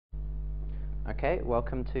Okay,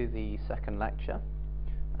 welcome to the second lecture.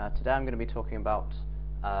 Today I'm going to be talking about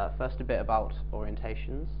first a bit about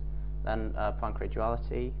orientations, then Poincaré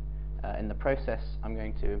duality. In the process I'm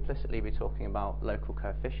going to implicitly be talking about local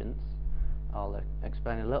coefficients. I'll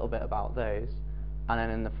explain a little bit about those, and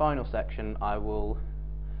then in the final section I will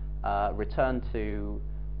return to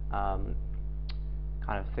kind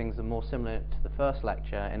of things that are more similar to the first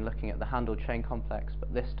lecture in looking at the Handel chain complex,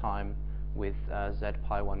 but this time with Z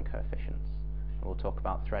pi 1 coefficients. And we'll talk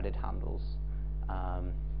about threaded handles.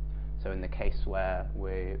 So in the case where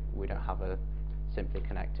we don't have a simply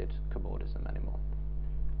connected cobordism anymore.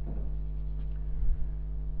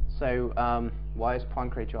 So why is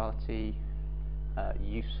Poincaré duality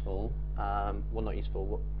useful? Well, not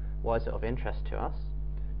useful. Why is it of interest to us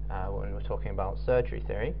when we're talking about surgery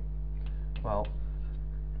theory? Well,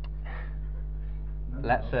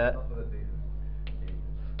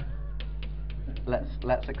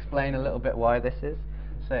 let's explain a little bit why this is.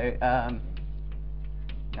 So the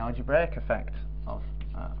algebraic effect of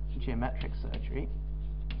geometric surgery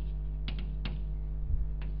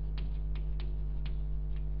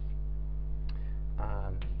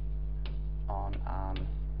on an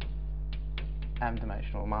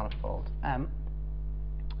m-dimensional manifold M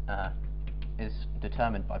is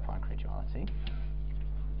determined by Poincaré duality.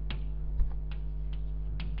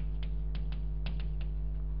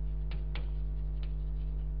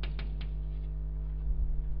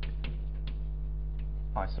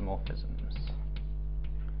 Isomorphisms.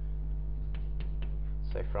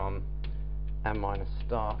 So from M minus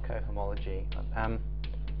star cohomology of M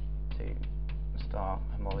to star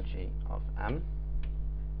homology of M.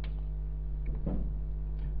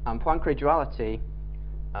 And Poincaré duality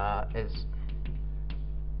is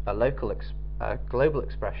a global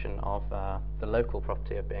expression of the local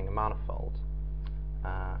property of being a manifold.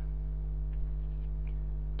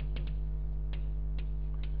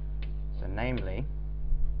 So namely,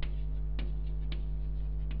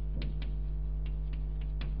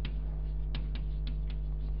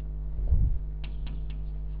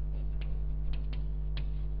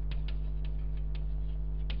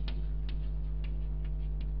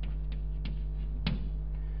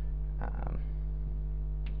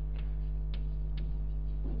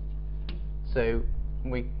 so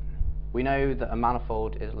we know that a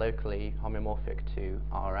manifold is locally homeomorphic to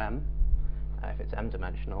Rm if it's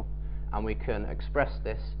m-dimensional, and we can express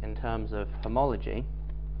this in terms of homology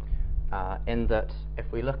in that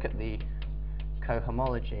if we look at the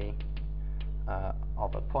cohomology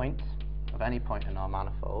of a point, of any point in our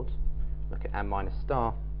manifold, look at m minus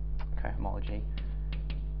star cohomology,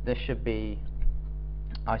 this should be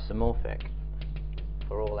isomorphic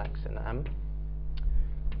for all x in M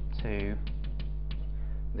to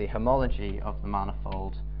the homology of the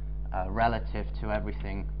manifold relative to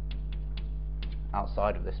everything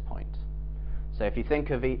outside of this point. So if you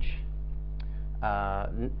think of each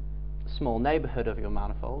small neighbourhood of your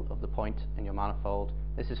manifold, of the point in your manifold,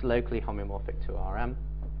 this is locally homeomorphic to Rm.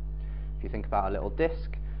 If you think about a little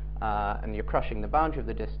disk and you're crushing the boundary of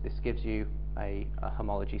the disk, this gives you a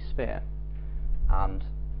homology sphere, and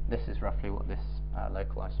this is roughly what this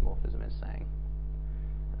local isomorphism is saying.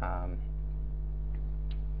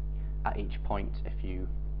 At each point, if you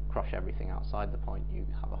crush everything outside the point, you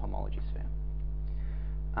have a homology sphere.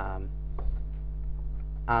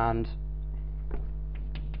 And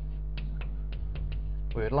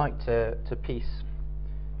we would like to piece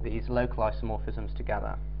these local isomorphisms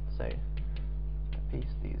together. So to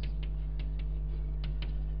piece these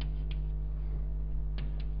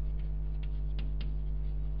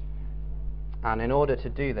and in order to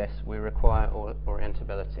do this we require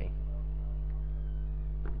orientability.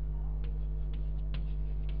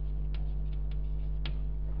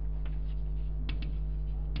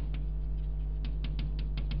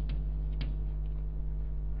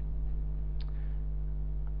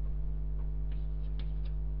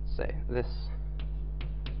 So this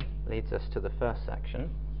leads us to the first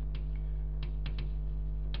section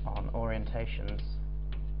on orientations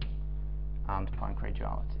and Poincaré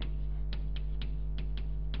duality.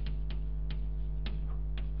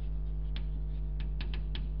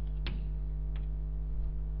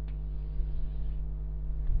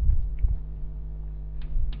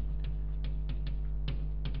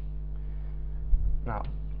 Now,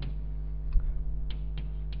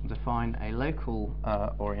 define a local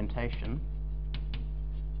orientation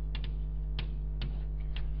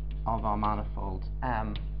of our manifold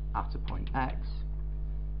M at a point X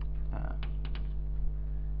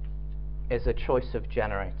is a choice of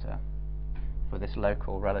generator for this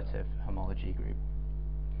local relative homology group.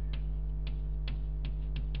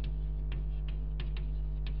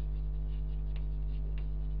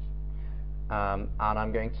 and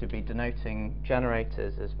I'm going to be denoting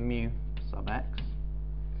generators as mu sub x.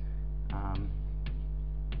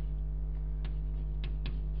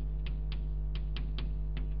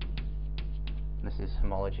 This is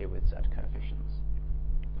homology with z coefficients.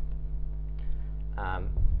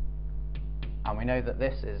 And we know that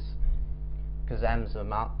this is, because M's a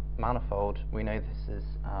manifold, we know this is,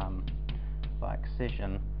 by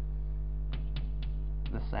excision,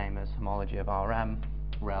 the same as homology of Rm,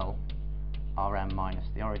 rel, Rm minus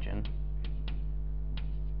the origin.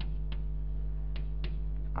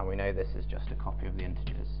 And we know this is just a copy of the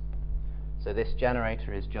integers. So this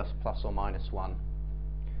generator is just plus or minus 1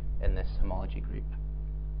 in this homology group.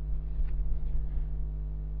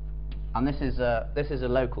 And this is a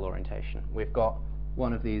local orientation. We've got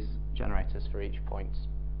one of these generators for each point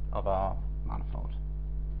of our manifold.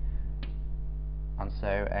 And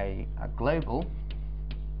so a global,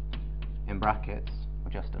 in brackets,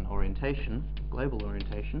 or just an orientation, global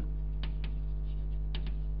orientation,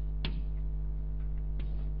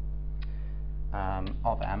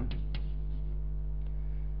 of M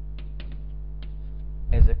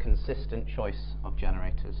is a consistent choice of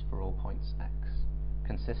generators for all points x.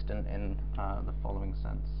 Consistent in the following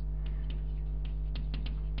sense.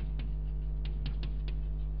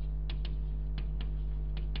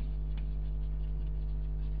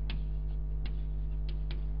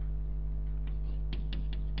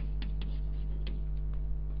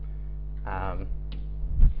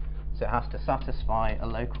 So it has to satisfy a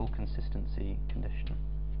local consistency condition.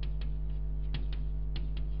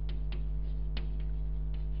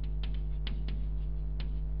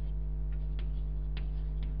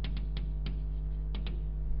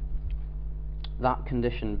 That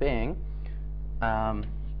condition being, so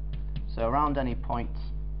around any point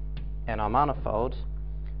in our manifold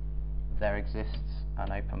there exists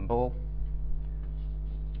an open ball,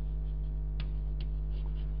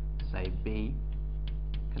 say B,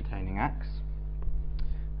 containing x,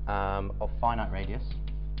 of finite radius,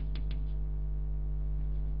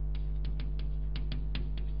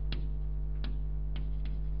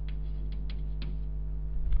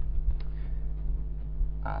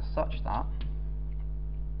 such that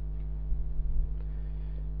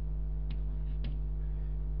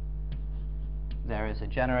there is a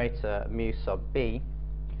generator mu sub B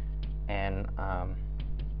in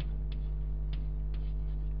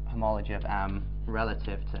homology of M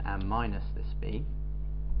relative to M minus this B,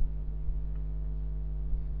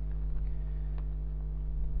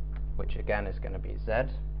 which again is going to be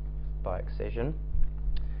Z by excision,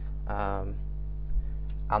 and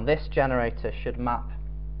this generator should map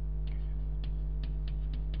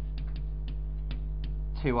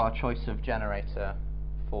to our choice of generator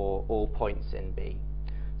for all points in B.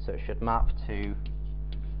 So it should map to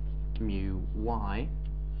mu y,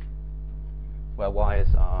 where y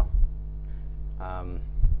is our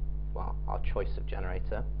our choice of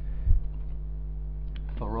generator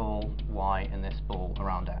for all y in this ball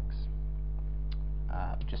around x,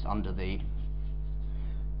 just under the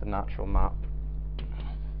natural map.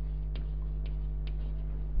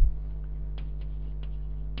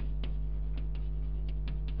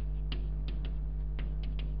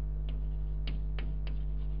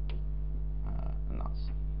 And that's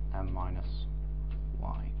m minus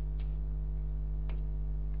y.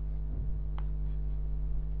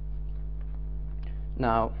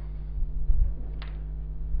 Now,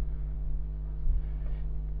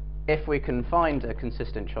 if we can find a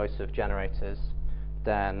consistent choice of generators,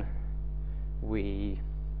 then we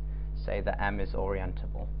say that M is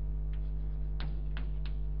orientable.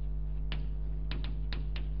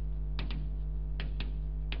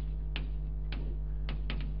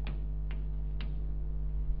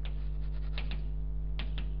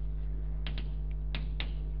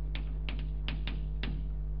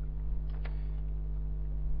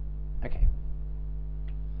 Okay.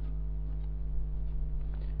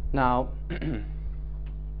 Now, if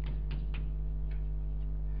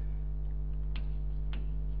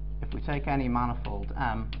we take any manifold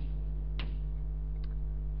M,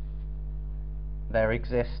 there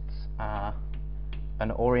exists an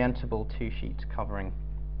orientable two-sheet covering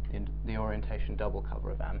the orientation double cover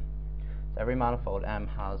of M. So every manifold M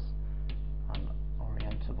has an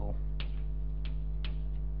orientable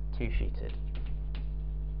two-sheeted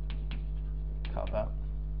cover,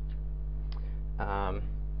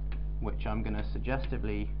 which I'm going to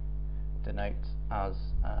suggestively denote as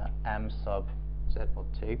M sub Z mod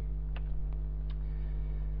 2.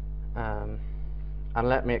 And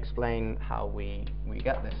let me explain how we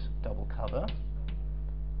get this double cover.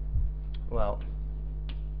 Well,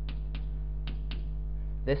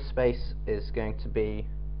 this space is going to be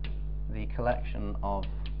the collection of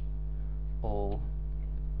all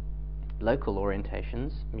local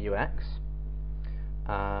orientations, mu x,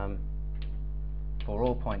 for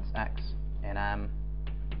all points x in M,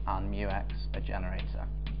 and mu x a generator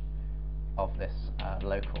of this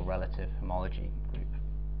local relative homology group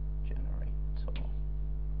generator.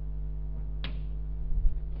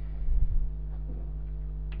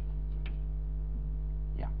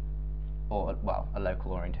 Yeah, or well, a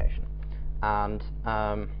local orientation. And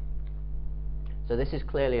so this is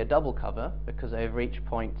clearly a double cover, because over each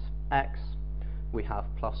point x we have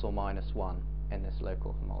plus or minus 1 in this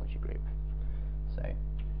local homology group. So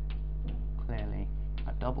clearly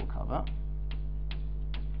a double cover.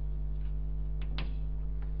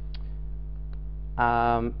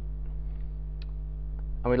 And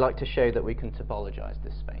we'd like to show that we can topologize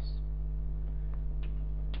this space.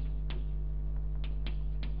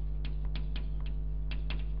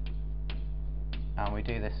 And we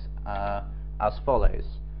do this as follows,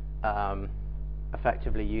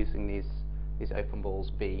 effectively using these open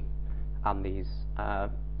balls B and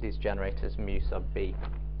these generators mu sub B.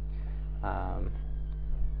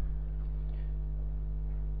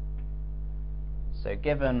 So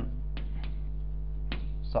given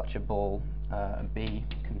such a ball B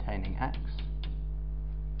containing X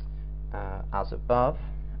as above,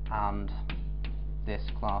 and this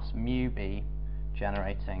class mu B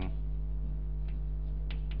generating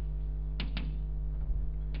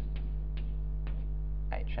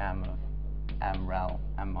HM of M rel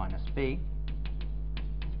M minus B,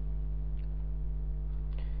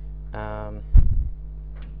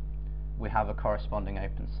 we have a corresponding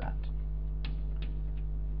open set.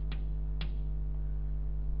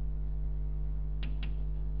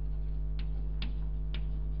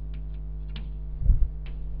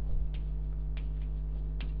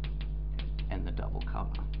 In the double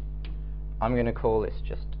cover. I'm going to call this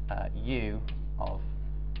just U of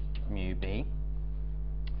mu B.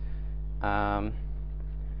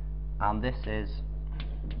 And this is,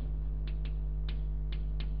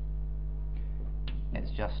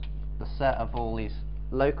 it's just the set of all these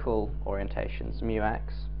local orientations, mu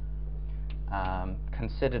x,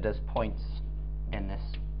 considered as points in this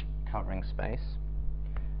covering space,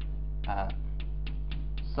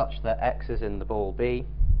 such that x is in the ball B,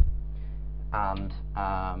 and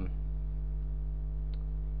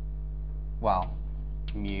well,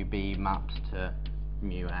 mu B maps to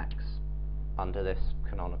mu x under this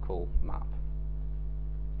canonical map.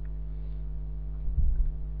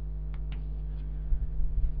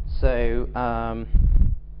 So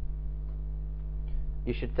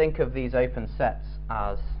you should think of these open sets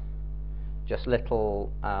as just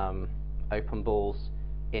little open balls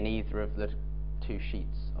in either of the two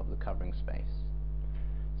sheets of the covering space.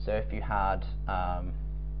 So if you had a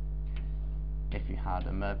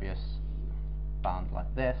Möbius band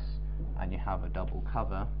like this, and you have a double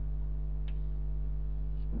cover,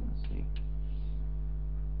 let's see,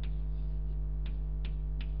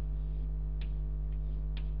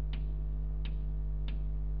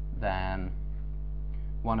 then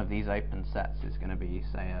one of these open sets is going to be,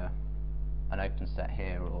 say, an open set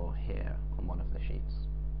here or here on one of the sheets.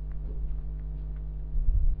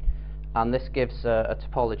 And this gives a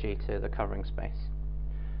topology to the covering space.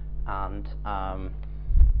 And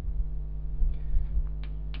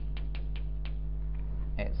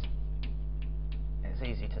it's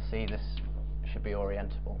easy to see this should be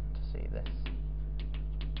orientable, to see this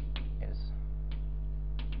is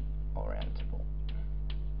orientable.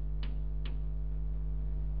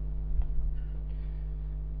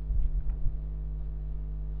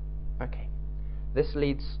 Okay, this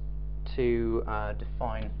leads to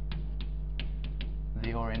define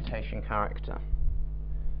the orientation character.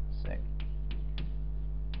 So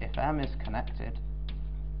if M is connected,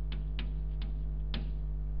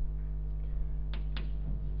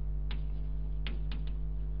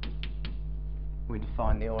 we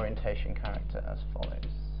define the orientation character as follows.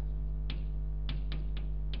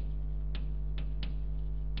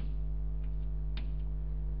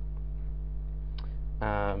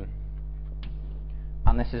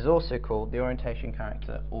 And this is also called the orientation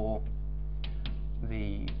character, or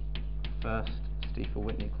the first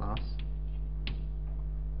Stiefel-Whitney class.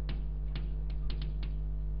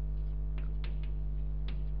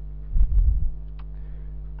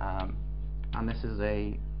 And this is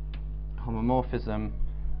a homomorphism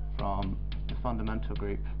from the fundamental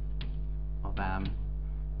group of M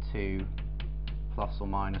to plus or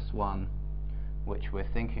minus 1, which we're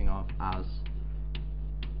thinking of as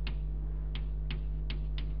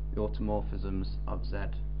the automorphisms of Z